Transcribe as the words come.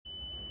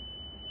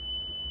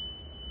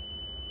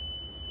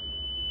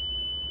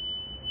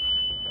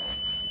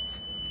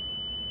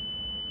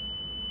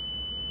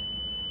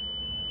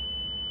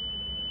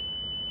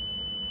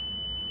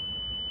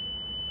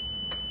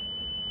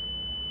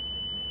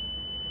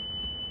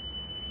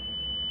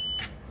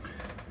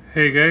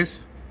Hey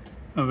guys,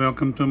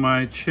 welcome to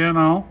my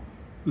channel.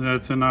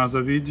 That's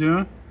another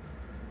video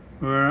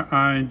where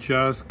I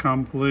just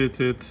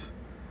completed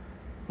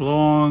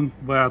long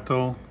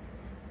battle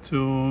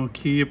to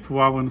keep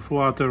Wow and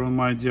Flutter on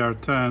my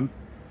DR-10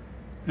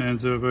 and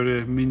the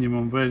very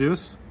minimum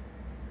values.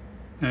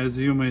 As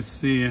you may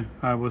see,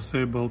 I was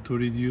able to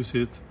reduce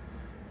it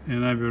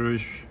in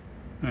average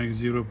like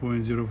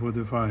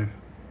 0.045.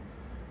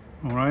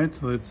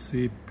 Alright, let's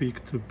see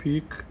peak to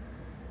peak.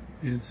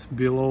 It's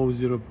below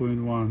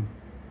 0.1.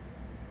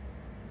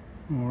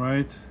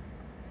 Alright,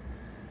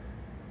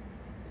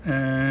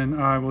 and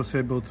I was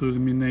able to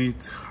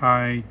eliminate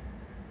high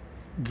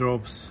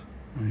drops,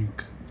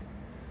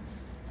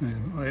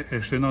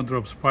 actually not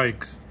drop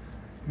spikes,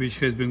 which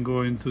has been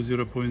going to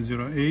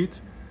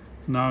 0.08.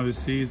 Now you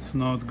see it's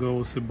not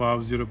goes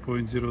above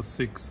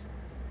 0.06.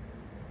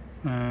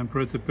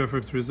 Pretty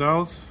perfect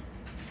results.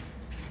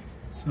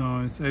 So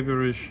it's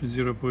average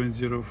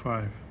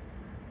 0.05.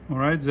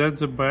 Alright,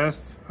 that's the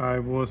best I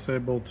was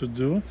able to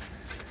do,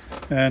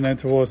 and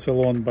it was a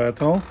long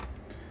battle.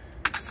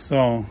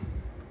 So,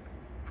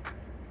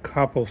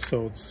 couple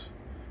thoughts.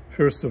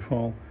 First of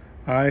all,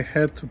 I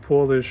had to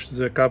polish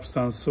the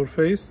capstan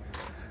surface,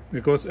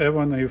 because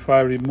even if I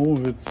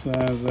remove it,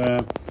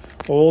 the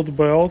old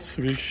belts,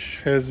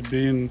 which has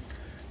been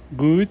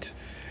good,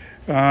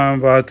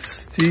 but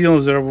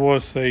still there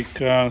was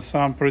like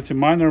some pretty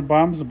minor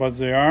bumps, but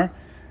they are,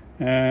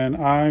 and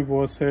I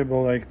was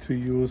able to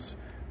use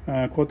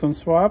cotton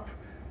swab,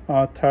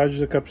 touch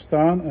the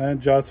capstan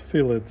and just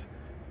feel it.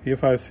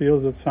 If I feel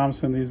that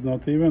something is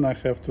not even, I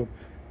have to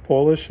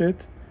polish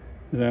it,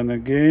 then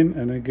again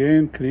and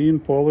again, clean,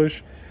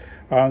 polish,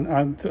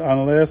 and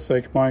unless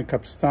my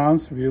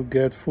capstans will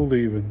get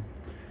fully even.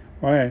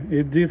 Right,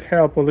 it did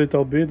help a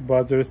little bit,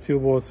 but there still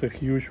was a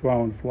huge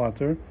Wow and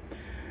Flutter,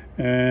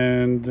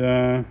 and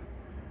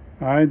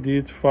I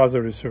did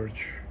further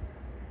research.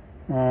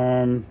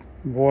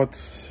 What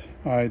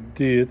I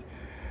did,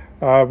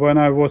 when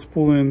I was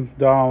pulling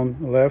down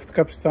left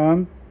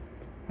capstan,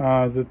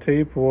 the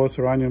tape was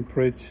running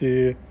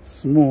pretty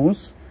smooth,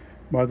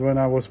 but when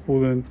I was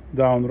pulling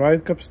down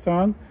right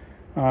capstan,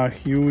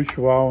 huge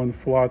Wow and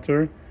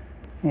Flutter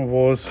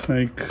was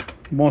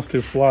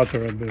mostly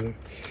Flutter, I believe,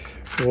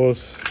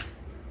 was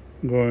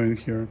going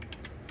here.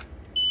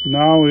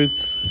 Now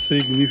it's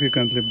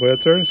significantly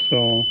better,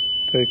 so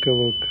take a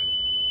look.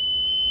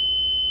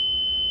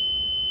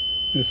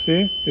 You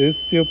see, it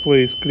still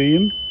plays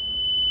clean.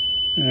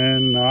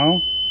 And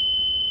now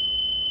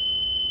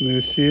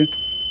you see,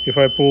 if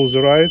I pull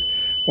the right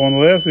on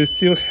left, we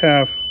still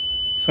have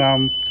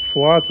some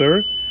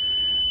flutter,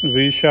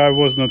 which I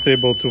was not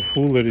able to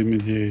fully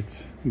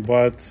remediate,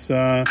 but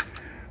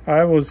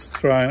I was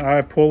trying. I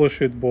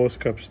polished both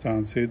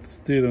capstans, it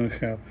didn't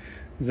help.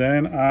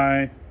 Then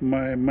I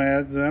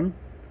made them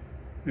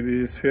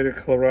with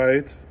ferric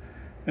chloride,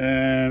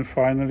 and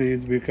finally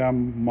it's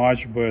become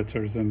much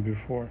better than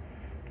before.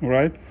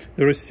 Right,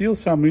 there is still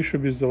some issue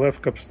with the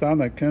left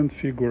capstan I can't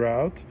figure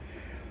out,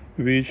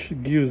 which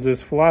gives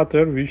this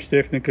flutter, which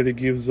technically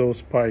gives those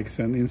spikes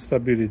and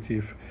instability.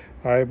 If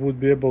I would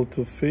be able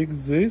to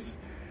fix this,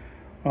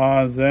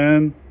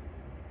 then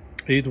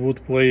it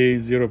would play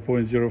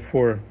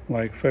 0.04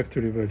 like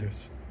factory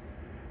values.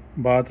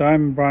 But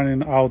I'm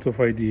running out of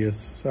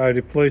ideas. I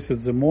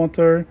replaced the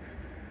motor,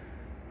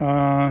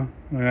 I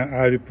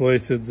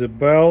replaced the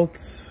belt,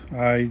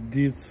 I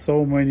did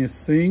so many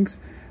things.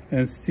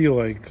 And still,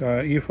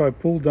 if I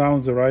pull down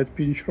the right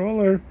pinch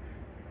roller,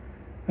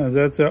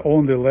 that's the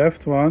only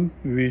left one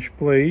which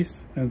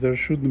plays, and there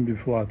shouldn't be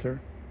flutter,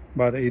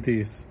 but it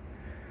is.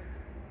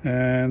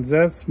 And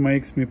that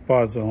makes me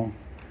puzzle.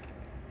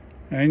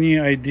 Any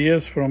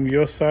ideas from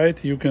your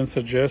side you can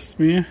suggest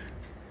me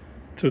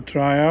to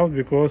try out,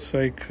 because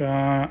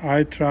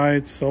I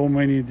tried so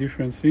many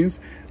different things.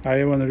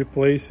 I even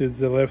replaced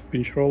the left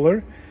pinch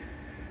roller,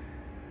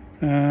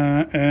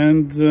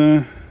 and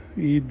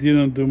it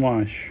didn't do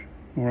much.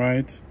 All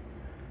right,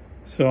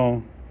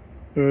 so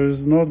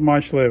there's not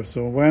much left.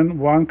 So when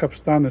one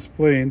capstan is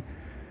playing,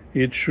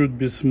 it should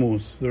be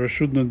smooth. There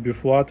should not be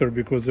flutter,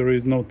 because there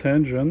is no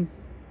tension.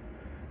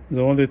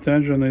 The only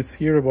tension is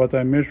here, but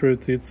I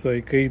measured it's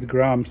like 8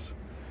 grams.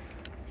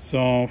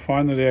 So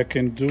finally I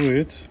can do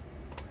it.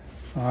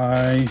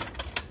 I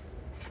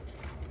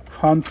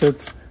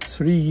hunted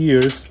 3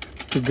 years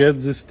to get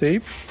this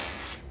tape,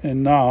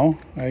 and now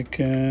I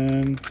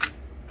can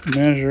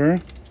measure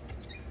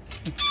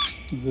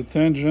the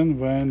tension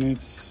when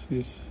it's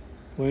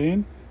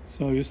playing.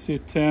 So you see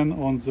 10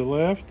 on the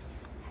left.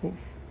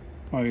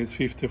 Oh, it's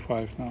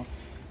 55 now.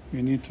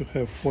 We need to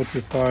have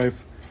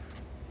 45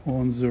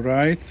 on the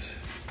right.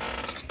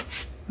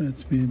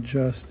 Let's be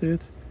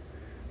adjusted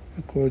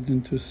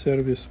according to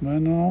service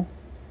manual.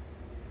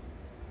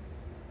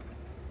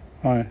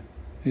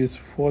 It's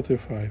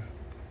 45.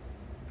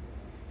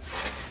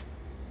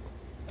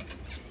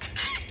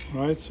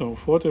 Right, so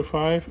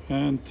 45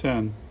 and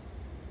 10.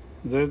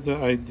 That's the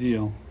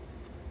ideal.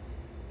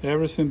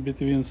 Everything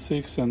between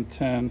 6 and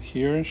 10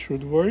 here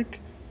should work,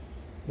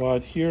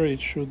 but here it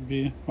should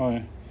be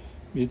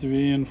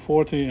between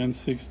 40 and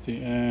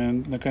 60,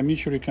 and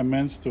Nakamichi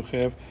recommends to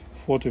have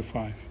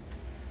 45.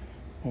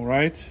 All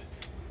right,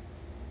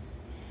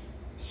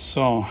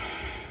 so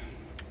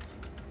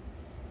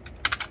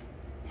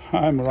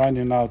I'm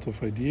running out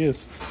of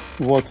ideas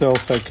what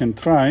else I can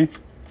try.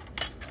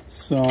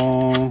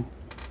 So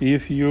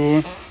if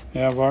you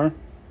ever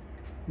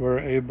were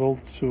able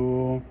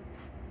to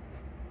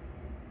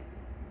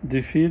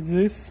defeat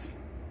this,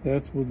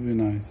 that would be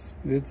nice.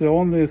 It's the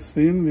only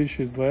thing which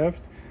is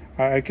left.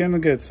 I can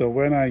get, so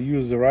when I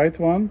use the right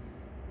one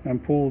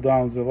and pull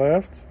down the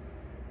left,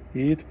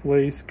 it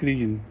plays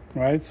clean,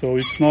 right? So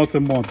it's not a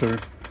motor.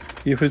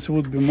 If it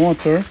would be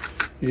motor,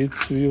 it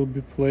will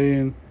be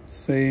playing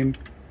same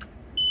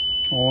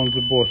on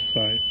the both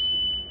sides.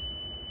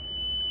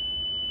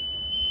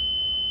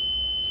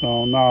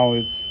 So now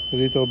it's a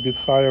little bit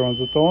higher on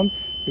the tone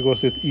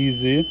because it's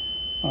easy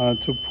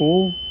to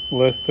pull,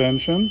 less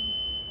tension.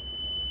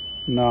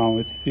 Now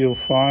it's still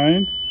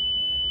fine,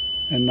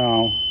 and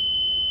now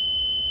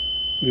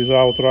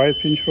without right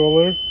pinch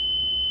roller,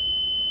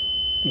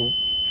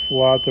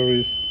 flutter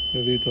is a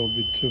little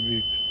bit too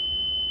big.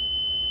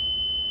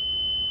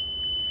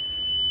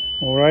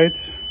 All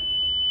right,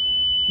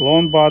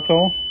 long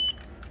battle.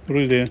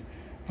 Really,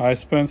 I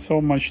spent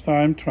so much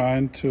time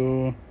trying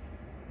to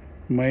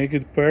make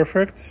it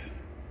perfect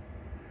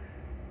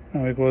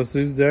because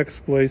this deck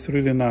plays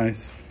really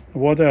nice.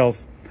 What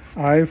else?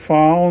 I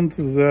found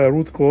the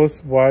root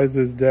cause why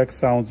this deck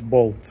sounds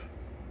bold.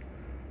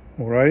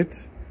 All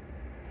right,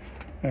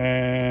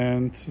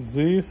 and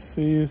this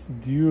is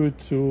due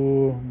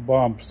to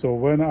bump. So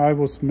when I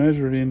was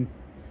measuring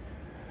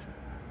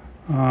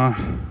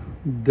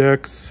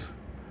decks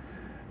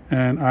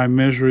and I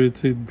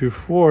measured it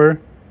before,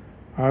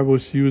 I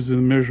was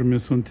using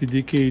measurements on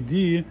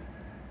TDKD,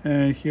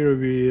 and here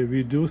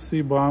we do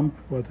see bump,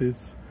 but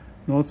it's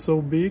not so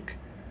big.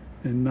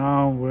 And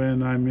now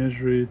when I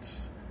measure it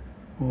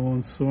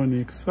on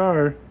Sony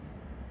XR,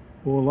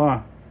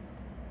 voila,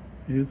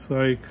 it's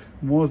like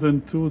more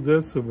than 2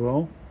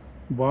 decibel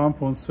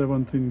bump on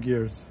 17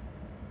 gears,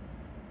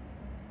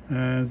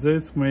 and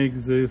this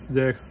makes this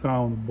deck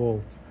sound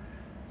bold.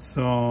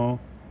 So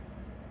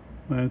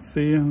let's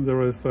see,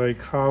 there is like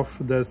half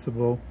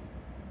decibel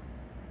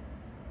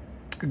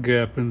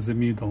gap in the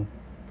middle.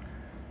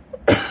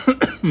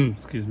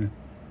 Excuse me.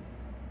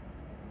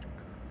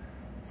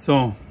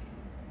 So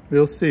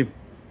we'll see.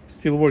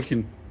 Still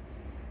working.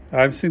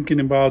 I'm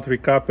thinking about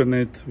recapping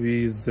it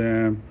with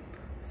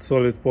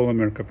solid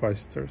polymer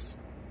capacitors.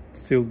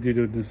 Still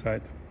didn't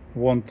decide.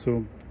 Want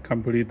to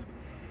complete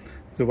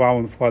the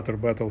Wow Flutter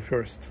battle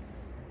first.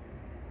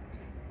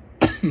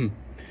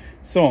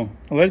 So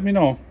let me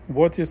know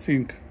what you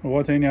think,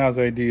 what any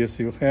other ideas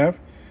you have,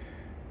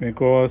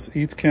 because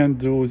it can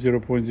do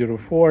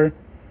 0.04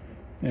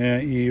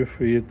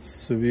 if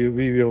it's we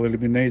will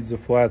eliminate the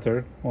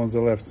flatter on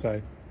the left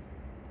side.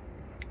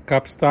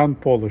 Capstan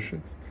polish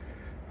it.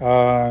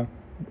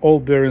 All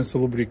bearings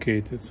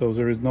lubricated, so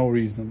there is no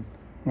reason,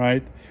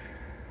 right?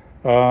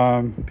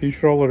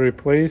 Pinch roller,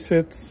 replace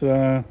it,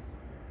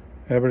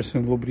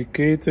 everything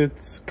lubricated,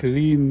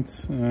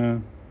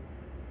 cleaned.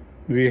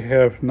 We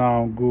have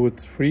now good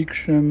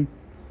friction.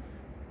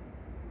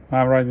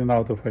 I'm running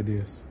out of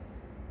ideas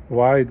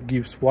why it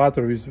gives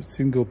flutter with a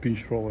single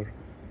pinch roller.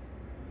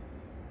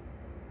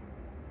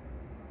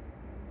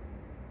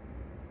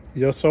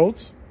 Your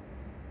thoughts?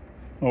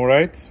 All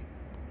right,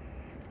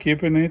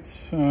 keeping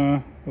it.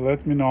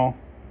 Let me know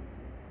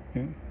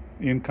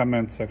in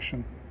comment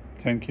section.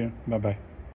 Thank you. Bye bye.